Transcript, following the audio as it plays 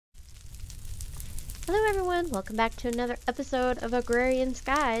Hello everyone, welcome back to another episode of Agrarian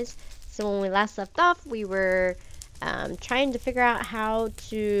Skies. So when we last left off, we were trying to figure out how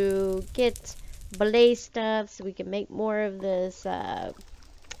to get Blizz stuff so we can make more of this,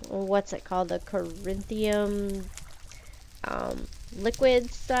 what's it called, the Corinthium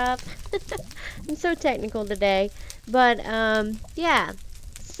liquid stuff. I'm so technical today. But yeah,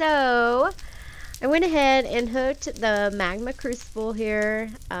 so I went ahead and hooked the magma crucible here.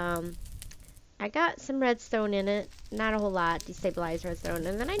 I got some redstone in it, not a whole lot, destabilized redstone,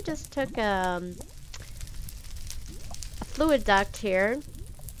 and then I just took a fluid duct here,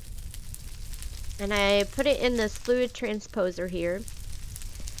 and I put it in this fluid transposer here,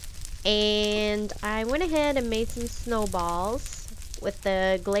 and I went ahead and made some snowballs with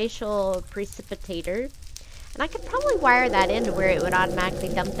the glacial precipitator, and I could probably wire that into where it would automatically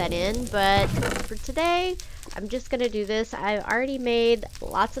dump that in, but for today, I'm just going to do this. I've already made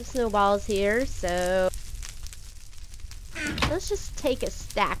lots of snowballs here, so let's just take a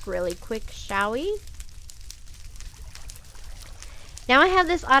stack really quick, shall we? Now I have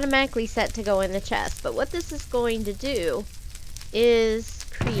this automatically set to go in the chest, but what this is going to do is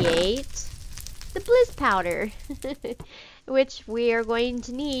create the Blizz powder, which we are going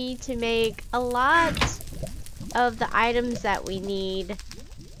to need to make a lot of the items that we need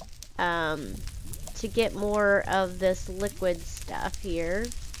to get more of this liquid stuff here.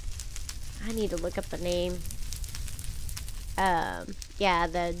 I need to look up the name. Yeah,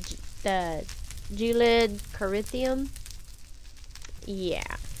 the Gelid Corinthium. Yeah.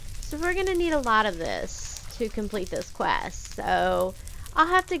 So we're gonna need a lot of this to complete this quest. So I'll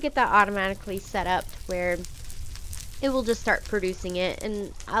have to get that automatically set up to where it will just start producing it,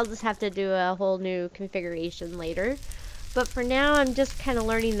 and I'll just have to do a whole new configuration later. But for now, I'm just kind of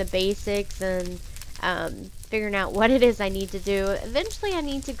learning the basics and figuring out what it is I need to do. Eventually I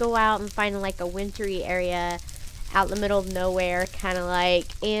need to go out and find like a wintry area out in the middle of nowhere, kind of like,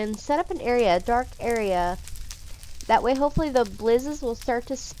 and set up an area, a dark area. That way hopefully the blizzes will start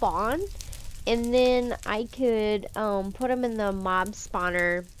to spawn, and then I could put them in the mob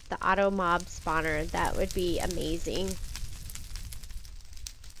spawner, the auto mob spawner. That would be amazing.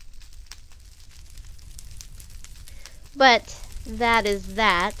 But that is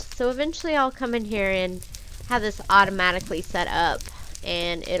that. So eventually I'll come in here and have this automatically set up,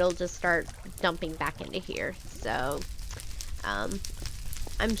 and it'll just start dumping back into here. So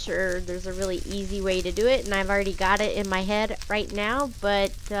I'm sure there's a really easy way to do it, and I've already got it in my head right now,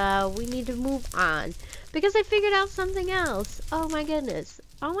 but we need to move on because I figured out something else. Oh my goodness,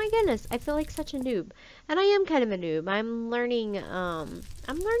 I feel like such a noob, and I am kind of a noob. I'm learning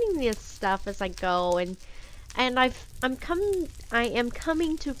this stuff as I go, and I am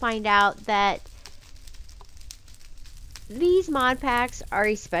coming to find out that these mod packs are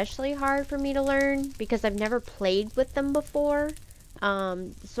especially hard for me to learn because I've never played with them before.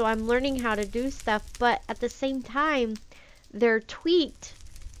 So I'm learning how to do stuff, but at the same time, they're tweaked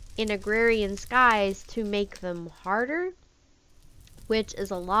in Agrarian Skies to make them harder, which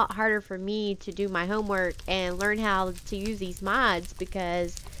is a lot harder for me to do my homework and learn how to use these mods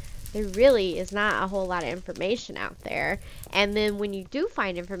because there really is not a whole lot of information out there. And then when you do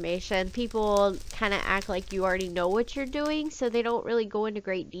find information, people kind of act like you already know what you're doing, so they don't really go into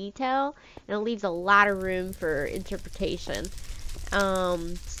great detail, and it leaves a lot of room for interpretation.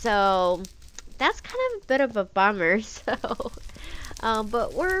 So that's kind of a bit of a bummer. So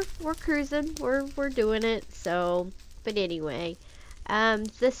but we're cruising, we're doing it. So, but anyway,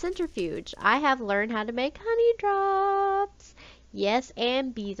 the centrifuge, I have learned how to make honey drops. Yes,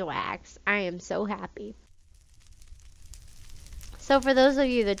 and beeswax. I am so happy. So for those of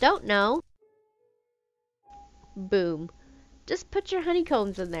you that don't know, boom. Just put your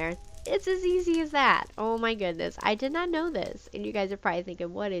honeycombs in there. It's as easy as that. Oh my goodness. I did not know this. And you guys are probably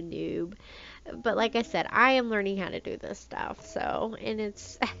thinking, what a noob. But like I said, I am learning how to do this stuff. So, and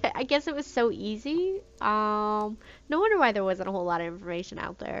it's, I guess it was so easy. No wonder why there wasn't a whole lot of information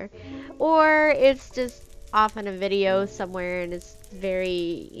out there. Or it's just off in a video somewhere and it's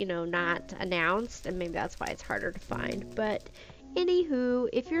very, you know, not announced, and maybe that's why it's harder to find. But anywho,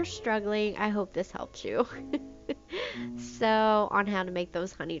 if you're struggling, I hope this helps you. So on how to make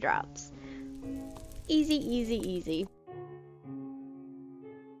those honey drops, easy, easy, easy.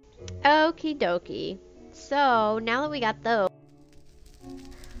 Okie dokie. So now that we got those,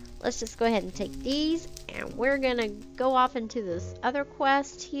 let's just go ahead and take these, and we're gonna go off into this other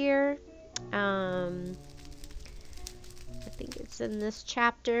quest here. I think it's in this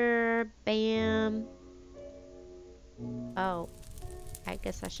chapter. Bam. Oh, I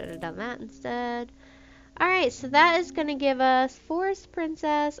guess I should have done that instead. Alright, so that is going to give us Forest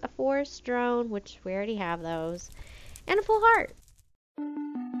Princess, a Forest Drone, which we already have those, and a full heart.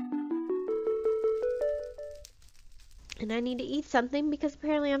 And I need to eat something because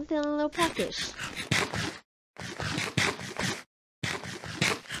apparently I'm feeling a little peckish.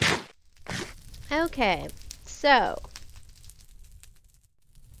 Okay, so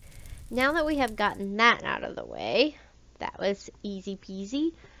now that we have gotten that out of the way, that was easy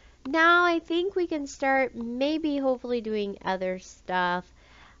peasy. Now I think we can start maybe hopefully doing other stuff.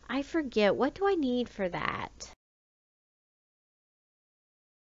 I forget, what do I need for that?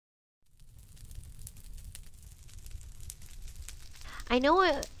 I know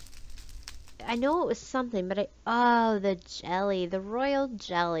it was something, but oh, the jelly, the royal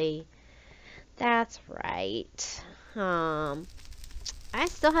jelly. That's right. I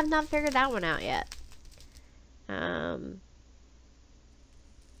still have not figured that one out yet.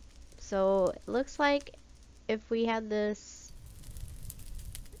 So it looks like if we had this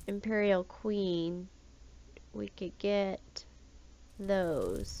Imperial Queen, we could get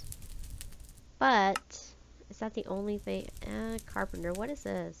those. But is that the only thing? Carpenter, what is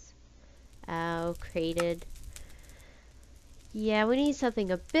this? Oh, created. Yeah, we need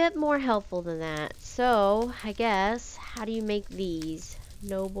something a bit more helpful than that. So, I guess, how do you make these?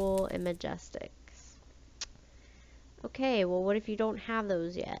 Noble and majestic. Okay, well, what if you don't have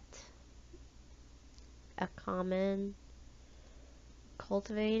those yet? A common,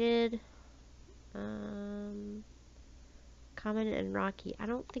 cultivated, common and rocky. I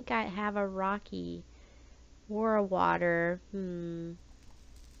don't think I have a rocky or a water.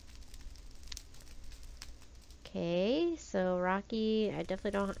 Okay, so rocky, I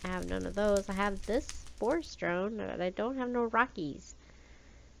definitely don't have none of those. I have this forest drone, but I don't have no rockies.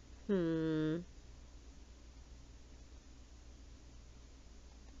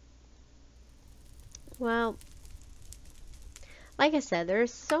 Well, like I said,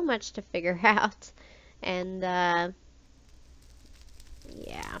 there's so much to figure out. And, yeah.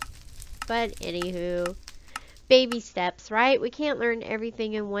 But anywho, baby steps, right? We can't learn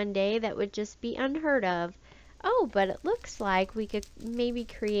everything in one day. That would just be unheard of. Oh, but it looks like we could maybe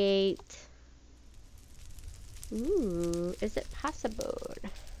create... Ooh, is it possible?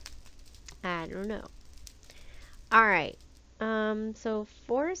 I don't know. Alright. So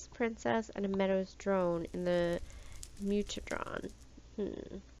Forest Princess and a Meadows Drone in the Mutadron.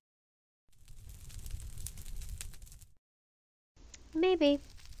 Maybe.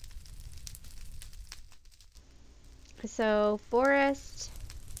 So Forest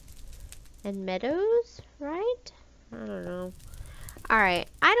and Meadows, right? I don't know. Alright,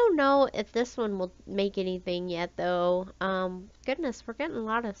 I don't know if this one will make anything yet though. Goodness, we're getting a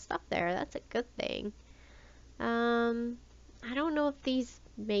lot of stuff there. That's a good thing. I don't know if these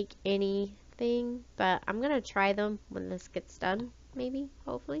make anything, but I'm gonna try them when this gets done, maybe,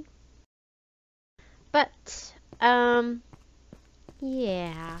 hopefully. But,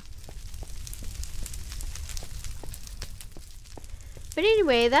 yeah. But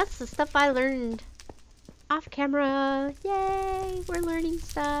anyway, that's the stuff I learned off camera. Yay, we're learning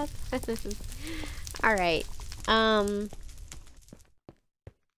stuff. Alright,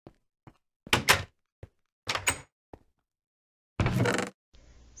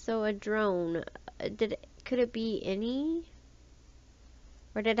 so a drone, could it be any?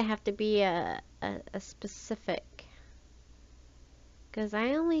 Or did it have to be a specific? Because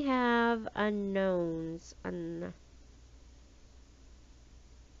I only have unknowns.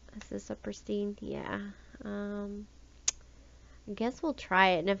 Is this a pristine? Yeah. I guess we'll try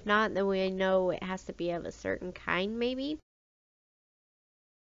it. And if not, then we know it has to be of a certain kind, maybe.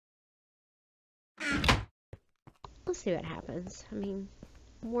 We'll see what happens. I mean,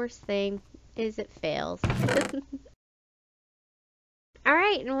 worst thing is it fails.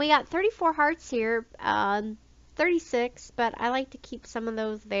 Alright, and we got 34 hearts here. 36, but I like to keep some of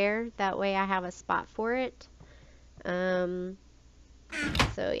those there. That way I have a spot for it.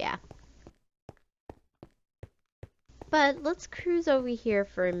 So yeah. But let's cruise over here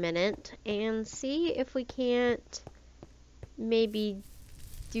for a minute and see if we can't maybe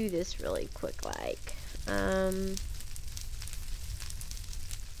do this really quick like.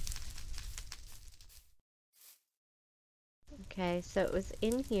 Okay, so it was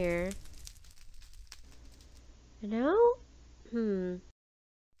in here. No?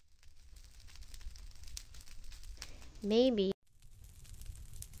 Maybe.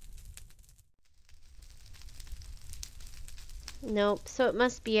 Nope, so it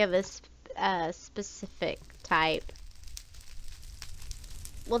must be of a specific type.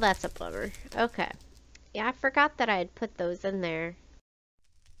 Well, that's a bummer. Okay. Yeah, I forgot that I had put those in there.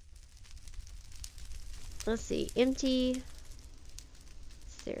 let's see, empty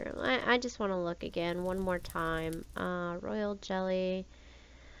serum. I just want to look again one more time. Royal jelly.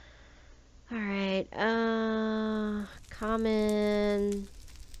 Alright, common,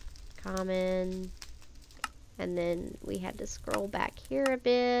 and then we had to scroll back here a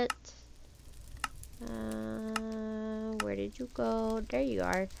bit. Where did you go? There you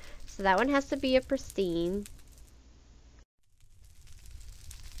are. So that one has to be a pristine.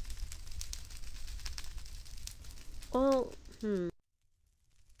 Well,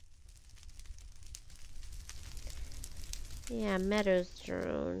 yeah, Meadows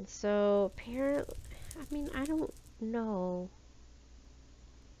drone. So apparently, I mean, I don't know.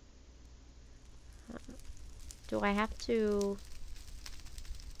 Do I have to?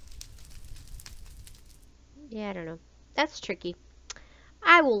 Yeah, I don't know. That's tricky.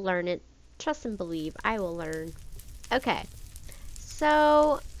 I will learn it. Trust and believe. I will learn. Okay.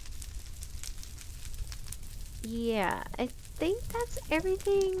 So, yeah, I think that's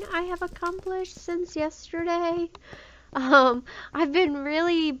everything I have accomplished since yesterday. I've been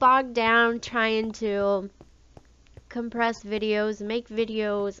really bogged down trying to compress videos, make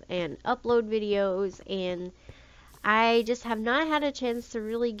videos, and upload videos, and I just have not had a chance to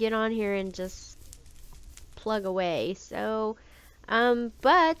really get on here and just plug away. So,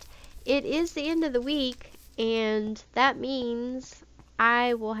 but it is the end of the week, and that means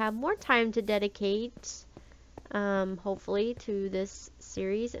I will have more time to dedicate, hopefully, to this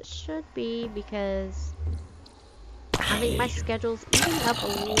series. It should be, because I think my schedule's eating up a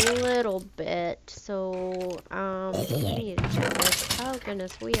little bit. So, I need to check this. Oh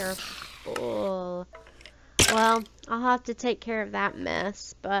goodness, we are full. Well, I'll have to take care of that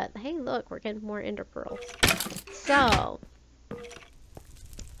mess. But hey, look, we're getting more ender pearls. So,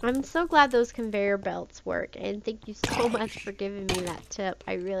 I'm so glad those conveyor belts work, and thank you so much for giving me that tip.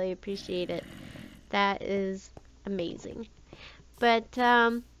 I really appreciate it. That is amazing. But,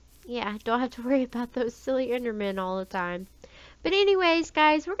 yeah, don't have to worry about those silly Endermen all the time. But anyways,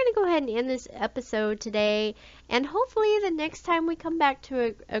 guys, we're going to go ahead and end this episode today, and hopefully the next time we come back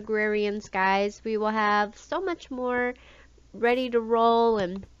to Agrarian Skies, we will have so much more ready to roll,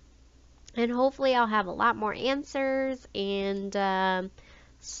 and hopefully I'll have a lot more answers, and,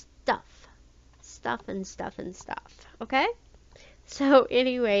 stuff, okay? So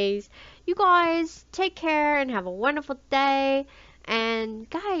anyways, you guys take care and have a wonderful day. And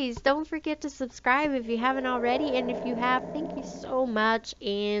guys, don't forget to subscribe if you haven't already. And if you have, thank you so much.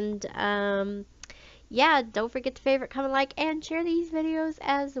 And yeah, don't forget to favorite, comment, like, and share these videos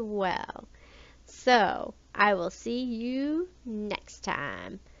as well. So I will see you next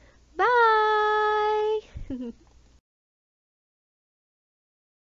time. Bye.